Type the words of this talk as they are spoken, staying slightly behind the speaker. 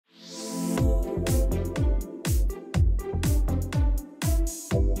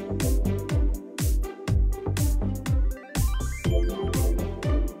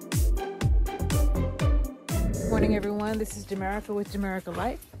this is Jamerica with Jamerica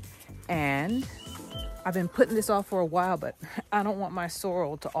Life, and I've been putting this off for a while, but I don't want my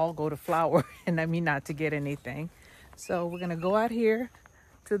sorrel to all go to flower and I mean not to get anything. So we're gonna go out here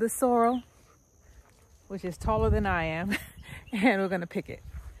to the sorrel, which is taller than I am, and we're gonna pick it.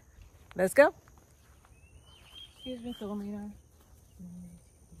 Let's go. Excuse me, Philomena.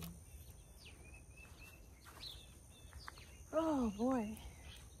 Oh boy.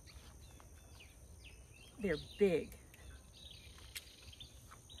 They're big.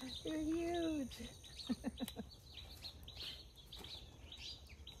 They're huge.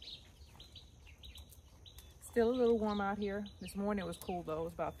 Still a little warm out here. This morning it was cool though. It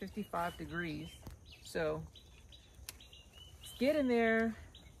was about 55 degrees. So it's getting there.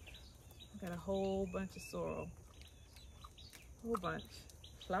 I got a whole bunch of sorrel. Whole bunch.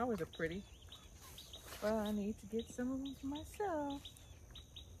 Flowers are pretty. But I need to get some of them for myself.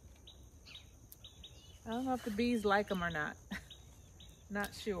 I don't know if the bees like them or not.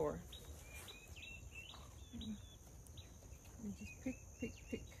 Not sure. You just pick, pick,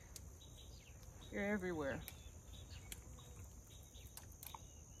 pick. They're everywhere.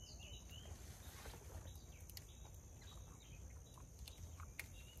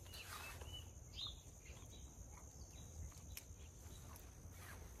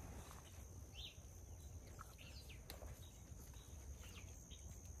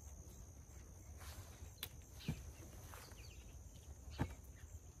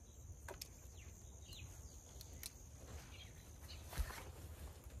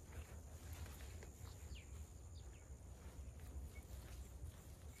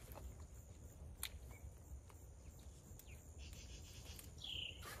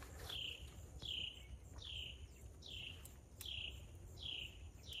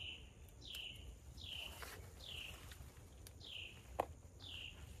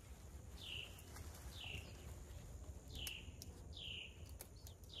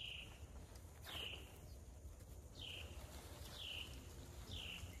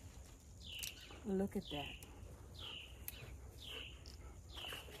 Look at that.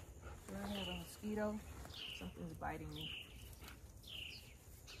 Do I have a mosquito? Something's biting me.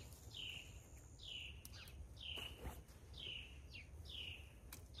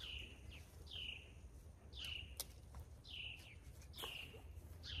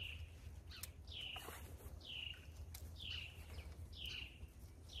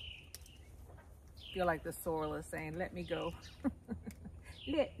 I feel like the sorrel is saying, let me go.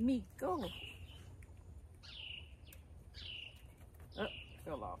 Let me go. Oh,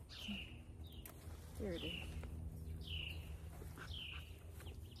 fell off. There it is.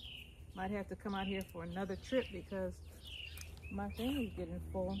 Might have to come out here for another trip because my thing is getting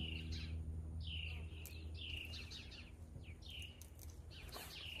full.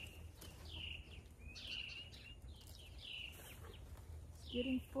 It's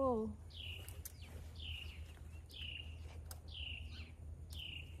getting full.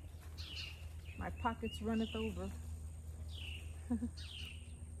 My pockets runneth over.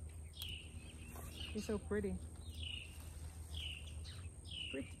 You're so pretty.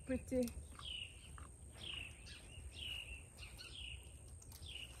 Pretty, pretty.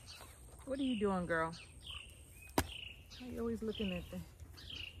 What are you doing, girl? Why are you always looking at them?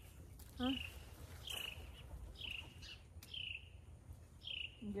 Huh?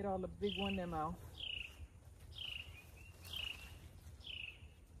 And get all the big one them out.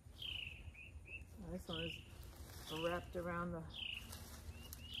 Oh, this one is wrapped around the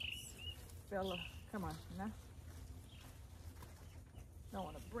fella. Come on, now. Don't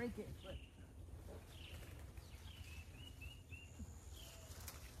want to break it, but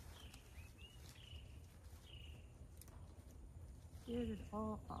get it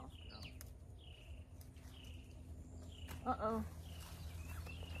all off. Uh-oh.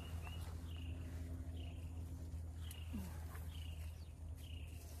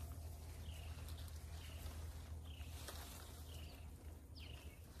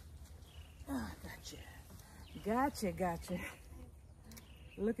 Gotcha, gotcha.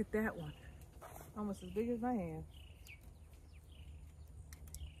 Look at that one. Almost as big as my hand.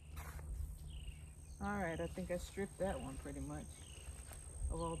 All right, I think I stripped that one pretty much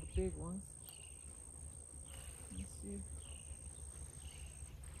of all the big ones. Let's see.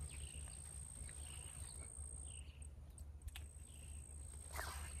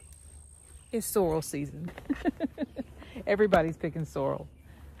 It's sorrel season. Everybody's picking sorrel.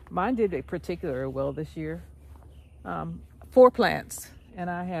 Mine did it particularly well this year. 4 plants, and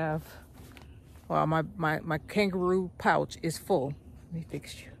I have, well, my kangaroo pouch is full. Let me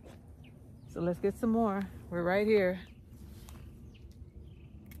fix you. So let's get some more. We're right here.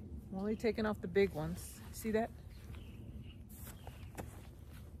 I'm only taking off the big ones. See that?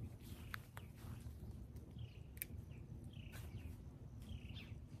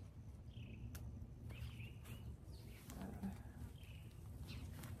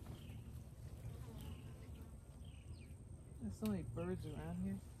 so many birds around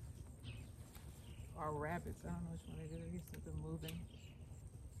here. Or rabbits. I don't know which one it is. I guess they're moving.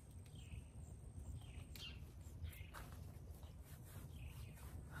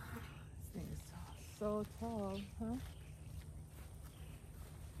 This thing is so tall, huh?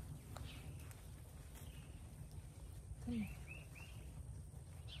 Come on.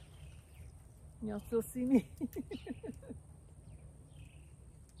 Y'all still see me?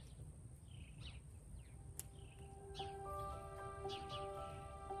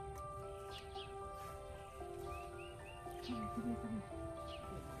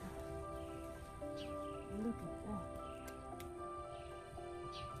 Look at that.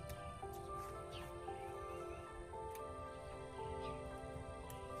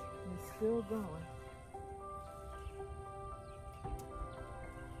 It's still going.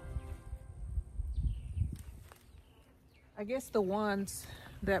 I guess the ones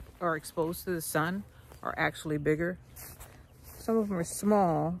that are exposed to the sun are actually bigger. Some of them are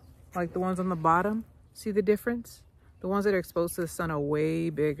small, like the ones on the bottom. See the difference? The ones that are exposed to the sun are way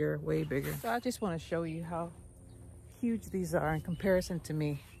bigger, way bigger. So I just want to show you how huge these are in comparison to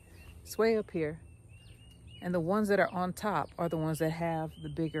me. It's way up here. And the ones that are on top are the ones that have the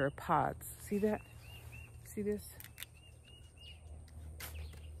bigger pods. See that? See this?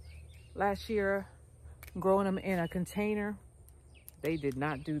 Last year, growing them in a container, they did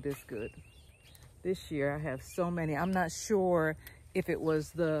not do this good. This year I have so many. I'm not sure if it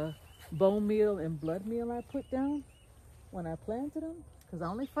was the bone meal and blood meal I put down when I planted them, because I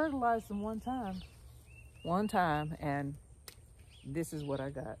only fertilized them one time, and this is what I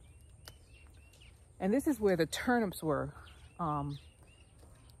got. And this is where the turnips were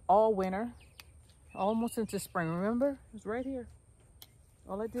all winter, almost into spring. Remember? It was right here.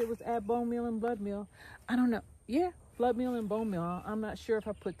 All I did was add bone meal and blood meal. I don't know. Yeah, blood meal and bone meal. I'm not sure if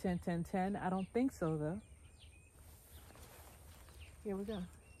I put 10, 10, 10. I don't think so, though. Here we go.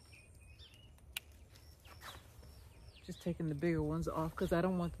 Just taking the bigger ones off because I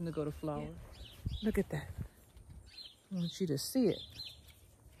don't want them to go to flower. Yeah. Look at that. I want you to see it.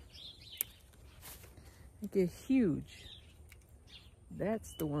 They get huge.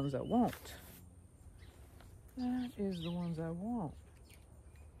 That's the ones I want. That is the ones I want.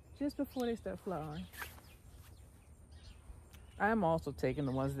 Just before they start flowering. I'm also taking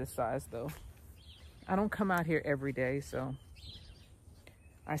the ones this size though. I don't come out here every day, so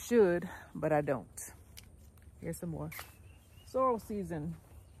I should, but I don't. Here's some more. Sorrel season.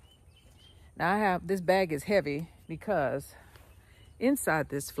 Now I have, this bag is heavy because inside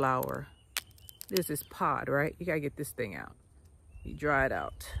this flower, there's this pod, right? You gotta get this thing out. You dry it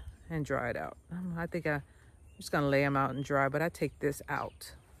out and dry it out. I think I'm just gonna lay them out and dry, but I take this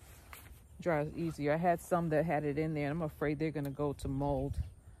out. Dry is easier. I had some that had it in there, and I'm afraid they're gonna go to mold.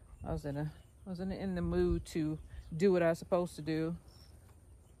 I was in the mood to do what I was supposed to do.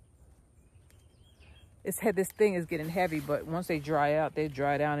 This thing is getting heavy, but once they dry out, they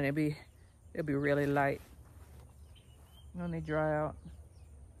dry down and they'll be really light when they dry out.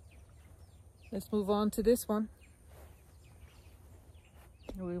 Let's move on to this one.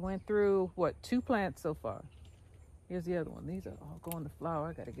 We went through what, 2 plants so far. Here's the other one. These are all going to flower.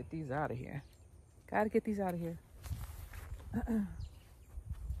 I gotta get these out of here. Gotta get these out of here.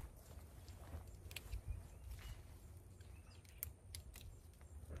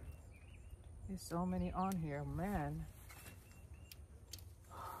 There's so many on here, man.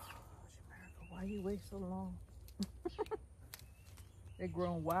 Why you wait so long? They're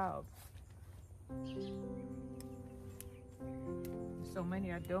growing wild. There's so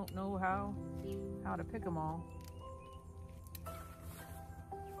many I don't know how to pick them all.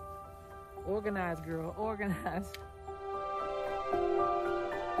 Organize, girl, organize.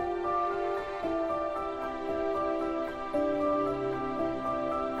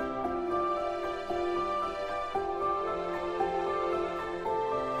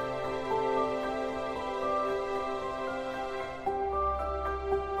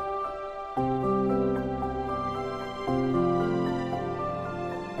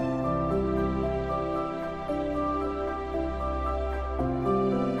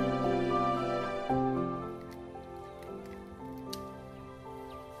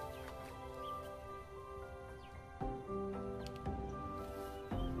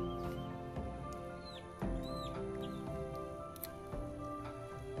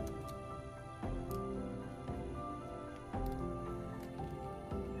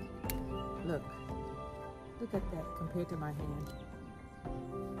 Look at that compared to my hand.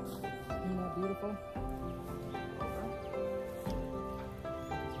 Isn't that beautiful?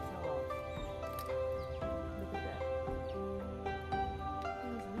 Look at that.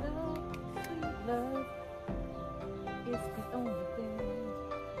 There's love, sweet love. It's the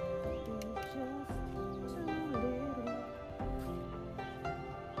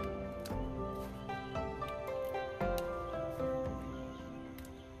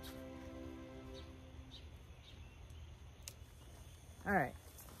All right.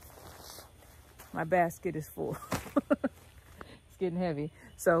 My basket is full. It's getting heavy.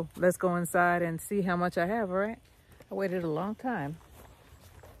 So let's go inside and see how much I have, all right? I waited a long time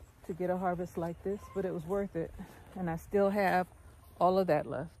to get a harvest like this, but it was worth it. And I still have all of that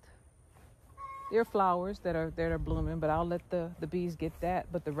left. There are flowers that are blooming, but I'll let the bees get that.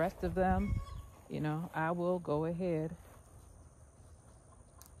 But the rest of them, you know, I will go ahead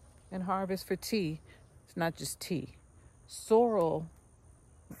and harvest for tea. It's not just tea. Sorrel,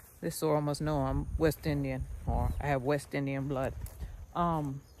 this sorrel must know I'm West Indian, or I have West Indian blood.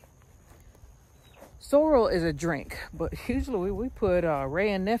 Sorrel is a drink, but usually we put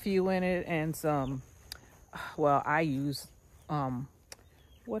Ray and Nephew in it and some, well, I use,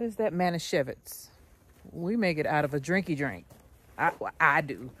 what is that, Manischewitz. We make it out of a drinky drink. I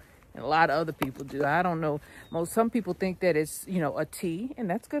do, and a lot of other people do. I don't know. Some people think that it's, you know, a tea, and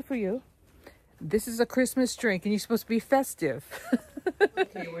that's good for you. This is a Christmas drink, and you're supposed to be festive.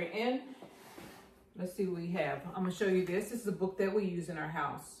 Okay, we're in. Let's see what we have. I'm gonna show you this. This is a book that we use in our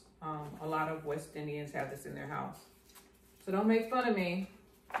house. A lot of West Indians have this in their house. So don't make fun of me,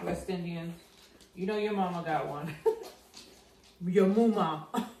 West Indians. You know your mama got one. Your mama.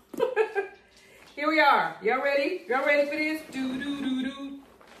 Here we are. Y'all ready? Y'all ready for this? Do, do, do, do.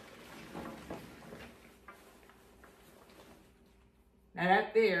 Now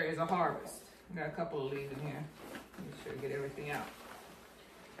that there is a harvest. I got a couple of leaves in here. Make sure to get everything out.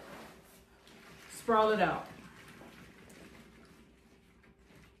 Sprawl it out.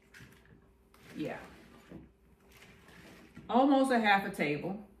 Yeah. Almost a half a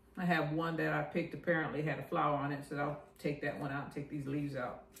table. I have one that I picked, apparently had a flower on it, so I'll take that one out and take these leaves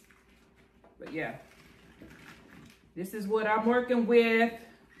out. But yeah, this is what I'm working with.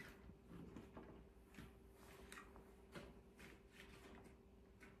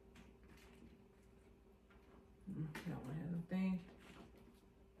 That one has a thing.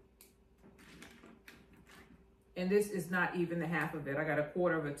 And this is not even the half of it. I got a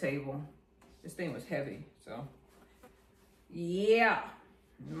quarter of a table. This thing was heavy, so yeah.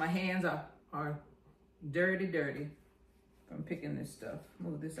 My hands are dirty from picking this stuff.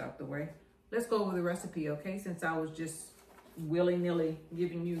 Move this out the way. Let's go over the recipe, okay? Since I was just willy-nilly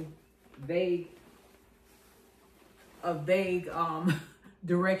giving you a vague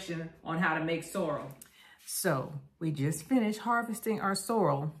direction on how to make sorrel. So we just finished harvesting our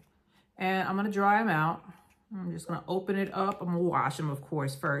sorrel, and I'm gonna dry them out. I'm just gonna open it up. I'm gonna wash them, of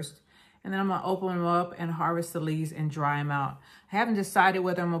course, first. And then I'm gonna open them up and harvest the leaves and dry them out. I haven't decided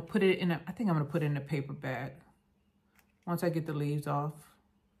whether I'm gonna put it in I think I'm gonna put it in a paper bag. Once I get the leaves off.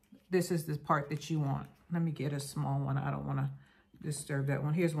 This is the part that you want. Let me get a small one. I don't wanna disturb that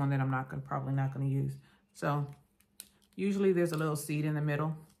one. Here's one that I'm probably not gonna use. So usually there's a little seed in the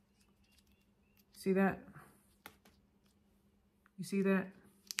middle. See that? You see that?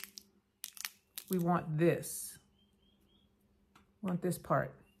 We want this. We want this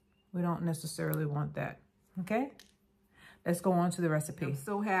part. We don't necessarily want that, okay? Let's go on to the recipe. I'm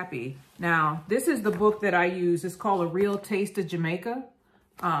so happy. Now, this is the book that I use. It's called A Real Taste of Jamaica.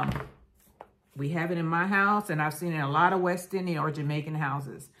 We have it in my house, and I've seen it in a lot of West Indian or Jamaican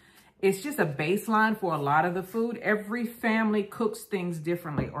houses. It's just a baseline for a lot of the food. Every family cooks things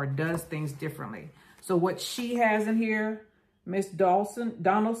differently or does things differently. So what she has in here, Miss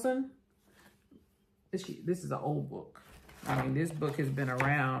Donaldson, this is an old book. I mean, this book has been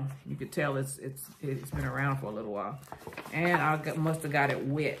around. You could tell it's been around for a little while. And I must have got it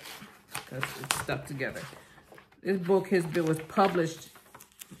wet because it's stuck together. This book was published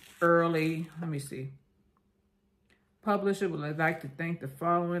early. Let me see. Publisher would like to thank the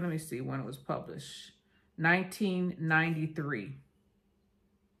following. Let me see when it was published. 1993.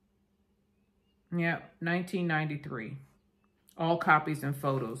 Yep, 1993. All copies and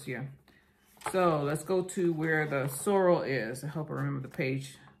photos, yeah. So let's go to where the sorrel is. I hope I remember the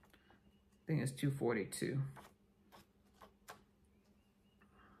page. I think it's 242.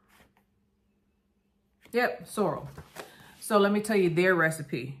 Yep, sorrel. So let me tell you their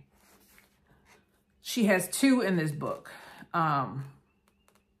recipe. She has two in this book. I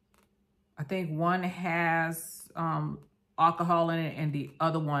think one has alcohol in it and the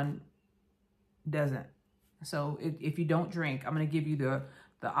other one doesn't. So if you don't drink, I'm going to give you the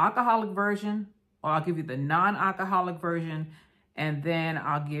alcoholic version, or I'll give you the non-alcoholic version, and then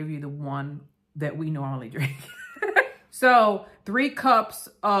I'll give you the one that we normally drink. So 3 cups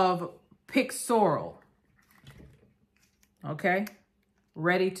of picked sorrel. Okay,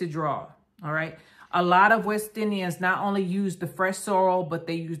 ready to draw. All right. A lot of West Indians not only use the fresh sorrel, but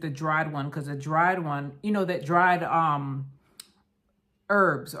they use the dried one, because the dried one, you know, that dried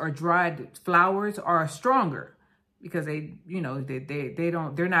herbs or dried flowers are stronger. because they, you know,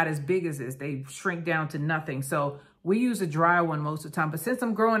 they're not as big as this. They shrink down to nothing. So we use a dry one most of the time, but since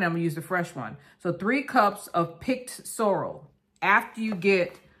I'm growing, I'm gonna use the fresh one. So 3 cups of picked sorrel after you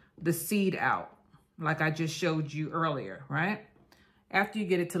get the seed out, like I just showed you earlier, right? After you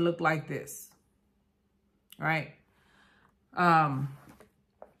get it to look like this, right?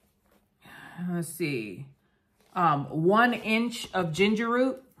 Let's see, 1 inch of ginger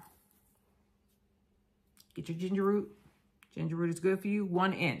root. Get your ginger root. Ginger root is good for you.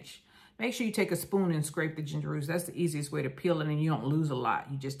 1 inch. Make sure you take a spoon and scrape the ginger roots. That's the easiest way to peel it, and you don't lose a lot.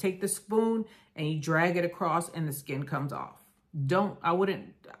 You just take the spoon and you drag it across and the skin comes off.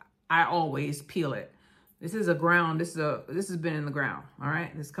 I always peel it. This is a ground. This has been in the ground. All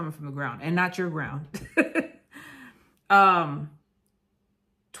right. This is coming from the ground and not your ground.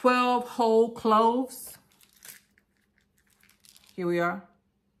 12 whole cloves. Here we are.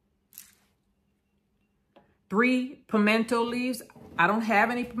 3 pimento leaves. I don't have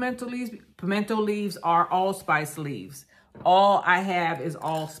any pimento leaves. Pimento leaves are allspice leaves. All I have is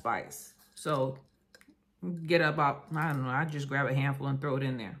allspice. So get about, I don't know, I just grab a handful and throw it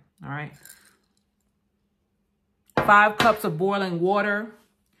in there. All right. 5 cups of boiling water.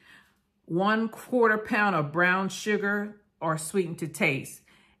 1/4 pound of brown sugar or sweetened to taste.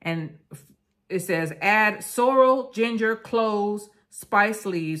 And it says add sorrel, ginger, cloves, spice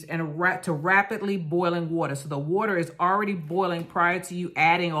leaves, and to rapidly boiling water. So the water is already boiling prior to you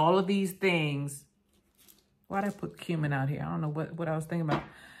adding all of these things. Why'd I put cumin out here? I don't know what I was thinking about.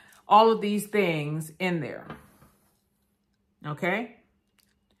 All of these things in there. Okay?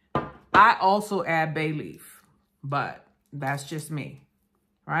 I also add bay leaf, but that's just me.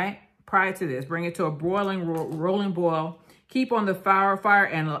 Right? Prior to this, bring it to a boiling, rolling boil. Keep on the fire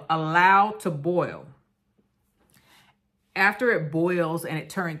and allow to boil. After it boils and it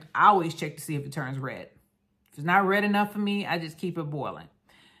turns, I always check to see if it turns red. If it's not red enough for me, I just keep it boiling.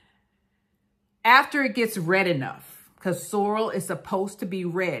 After it gets red enough, because sorrel is supposed to be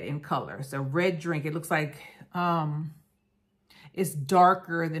red in color. It's a red drink. It looks like it's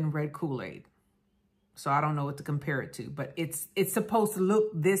darker than red Kool-Aid. So I don't know what to compare it to, but it's supposed to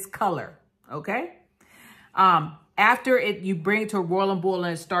look this color, okay? After you bring it to a boiling boil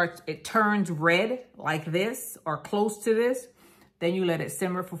and it turns red like this or close to this, then you let it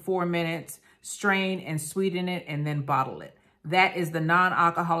simmer for 4 minutes, strain and sweeten it, and then bottle it. That is the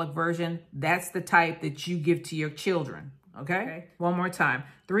non-alcoholic version. That's the type that you give to your children, okay? One more time.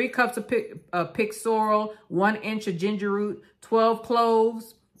 3 cups of picked sorrel, 1 inch of ginger root, 12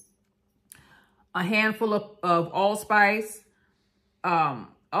 cloves, a handful of allspice,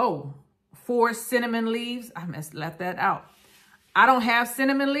 4 cinnamon leaves. I left that out. I don't have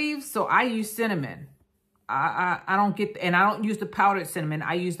cinnamon leaves, so I use cinnamon. I don't use the powdered cinnamon.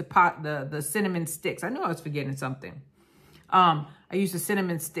 I use the cinnamon sticks. I know I was forgetting something. I use the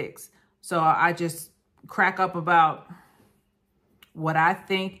cinnamon sticks. So I just crack up about what I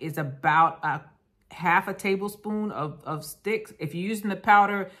think is about a half a tablespoon of sticks. If you're using the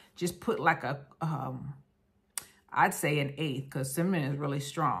powder, just put like I'd say 1/8, because cinnamon is really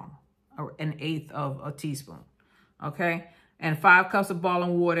strong. Or 1/8 of a teaspoon, okay? And 5 cups of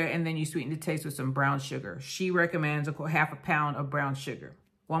boiling water, and then you sweeten the taste with some brown sugar. She recommends half a pound of brown sugar.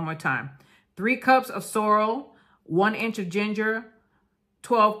 One more time. 3 cups of sorrel, 1 inch of ginger,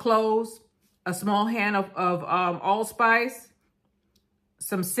 12 cloves, a small hand of allspice,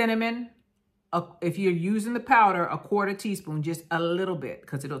 some cinnamon. If you're using the powder, 1/4 teaspoon, just a little bit,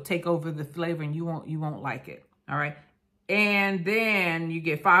 because it'll take over the flavor and you won't like it. All right. And then you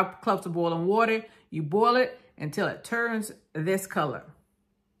get 5 cups of boiling water. You boil it until it turns this color.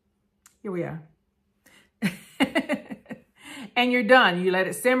 Here we are. And you're done. You let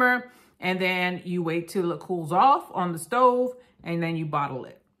it simmer, and then you wait till it cools off on the stove, and then you bottle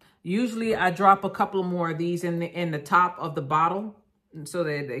it. Usually I drop a couple more of these in the top of the bottle so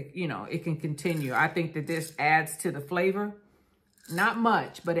that it can continue. I think that this adds to the flavor. Not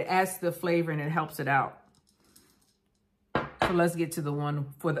much, but it adds to the flavor and it helps it out. So let's get to the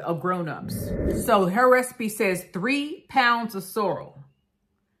one for the grown-ups. So her recipe says 3 pounds of sorrel.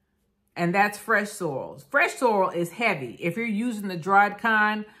 And that's fresh sorrel. Fresh sorrel is heavy. If you're using the dried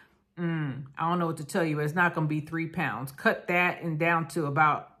kind, I don't know what to tell you. It's not going to be 3 pounds. Cut that and down to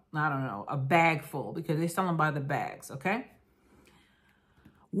about, I don't know, a bag full, because they sell them by the bags, okay?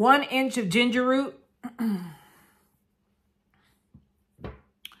 1 inch of ginger root.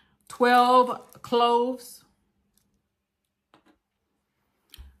 12 cloves.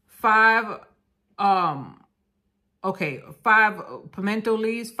 5 pimento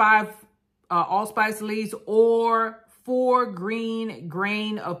leaves, 5 allspice leaves, or 4 green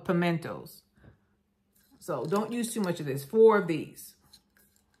grain of pimentos. So don't use too much of this. 4 of these.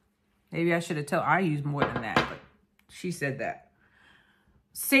 Maybe I should have told, I use more than that, but she said that.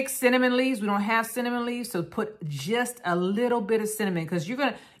 6 cinnamon leaves. We don't have cinnamon leaves, so put just a little bit of cinnamon, because you're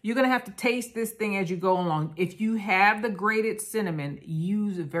gonna have to taste this thing as you go along. If you have the grated cinnamon,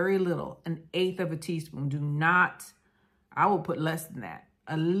 use very little, 1/8 of a teaspoon. Do not, I will put less than that.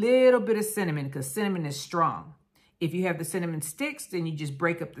 A little bit of cinnamon, because cinnamon is strong. If you have the cinnamon sticks, then you just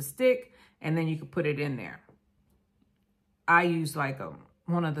break up the stick and then you can put it in there. I use like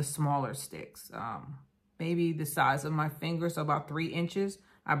one of the smaller sticks. Maybe the size of my finger, so about 3 inches.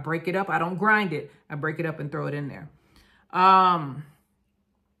 I break it up. I don't grind it. I break it up and throw it in there.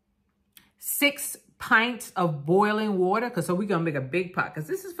 6 pints of boiling water, so we're going to make a big pot, because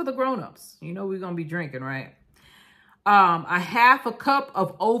this is for the grown-ups. You know we're going to be drinking, right? A 1/2 cup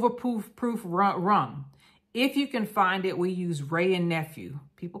of overproof rum. If you can find it, we use Ray and Nephew.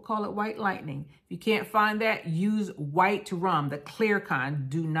 People call it White Lightning. If you can't find that, use white rum, the clear kind.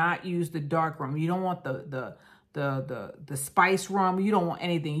 Do not use the dark rum. You don't want the spice rum. You don't want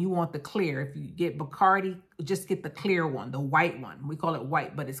anything. You want the clear. If you get Bacardi, just get the clear one, the white one. We call it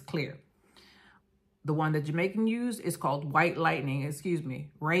white, but it's clear. The one that Jamaican use is called White Lightning. Excuse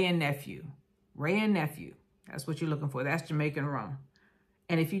me, Ray and Nephew. Ray and Nephew. That's what you're looking for. That's Jamaican rum.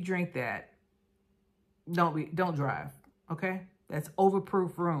 And if you drink that, don't drive, okay? That's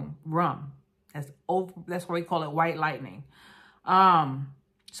overproof rum. That's why we call it White Lightning.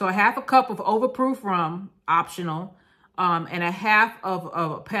 So a 1/2 cup of overproof rum, optional, and a 1/2 of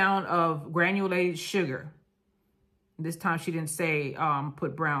a pound of granulated sugar. This time she didn't say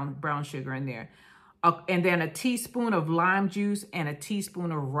put brown sugar in there. And then a teaspoon of lime juice and a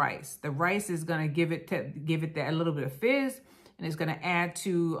teaspoon of rice. The rice is gonna give it that a little bit of fizz, and it's gonna add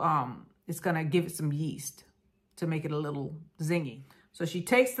to it's gonna give it some yeast to make it a little zingy. So she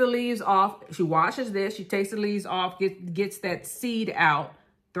takes the leaves off. She washes this. She takes the leaves off, gets that seed out,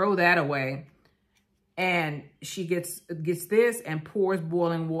 throw that away. And she gets this and pours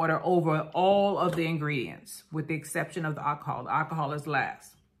boiling water over all of the ingredients, with the exception of the alcohol. The alcohol is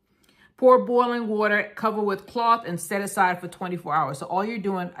last. Pour boiling water, cover with cloth, and set aside for 24 hours. So all you're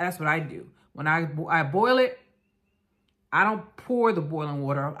doing, that's what I do. When I boil it, I don't pour the boiling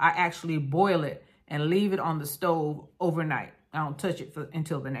water. I actually boil it and leave it on the stove overnight. I don't touch it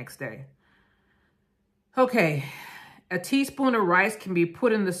until the next day. Okay, a teaspoon of rice can be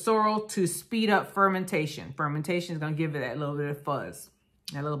put in the sorrel to speed up fermentation. Fermentation is going to give it that little bit of fuzz,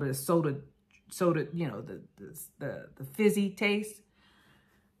 that little bit of soda, you know, the fizzy taste.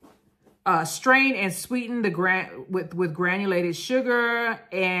 Strain and sweeten with granulated sugar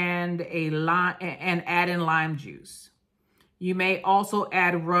and add in lime juice. You may also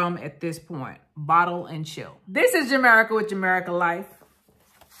add rum at this point. Bottle and chill. This is Jamaica with Jamaica Life.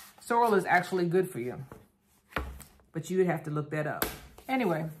 Sorrel is actually good for you, but you would have to look that up.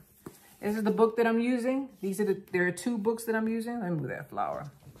 Anyway, this is the book that I'm using. There are 2 books that I'm using. Let me move that flower.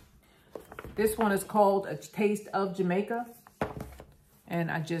 This one is called A Taste of Jamaica.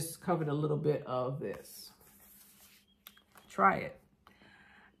 And I just covered a little bit of this. Try it.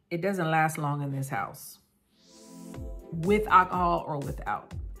 It doesn't last long in this house, with alcohol or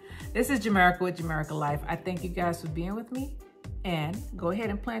without. This is Jamaica with Jamaica Life. I thank you guys for being with me. And go ahead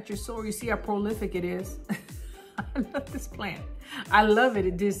and plant your sorrel. You see how prolific it is? I love this plant. I love it.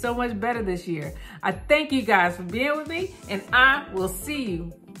 It did so much better this year. I thank you guys for being with me. And I will see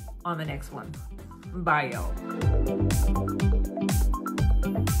you on the next one. Bye, y'all.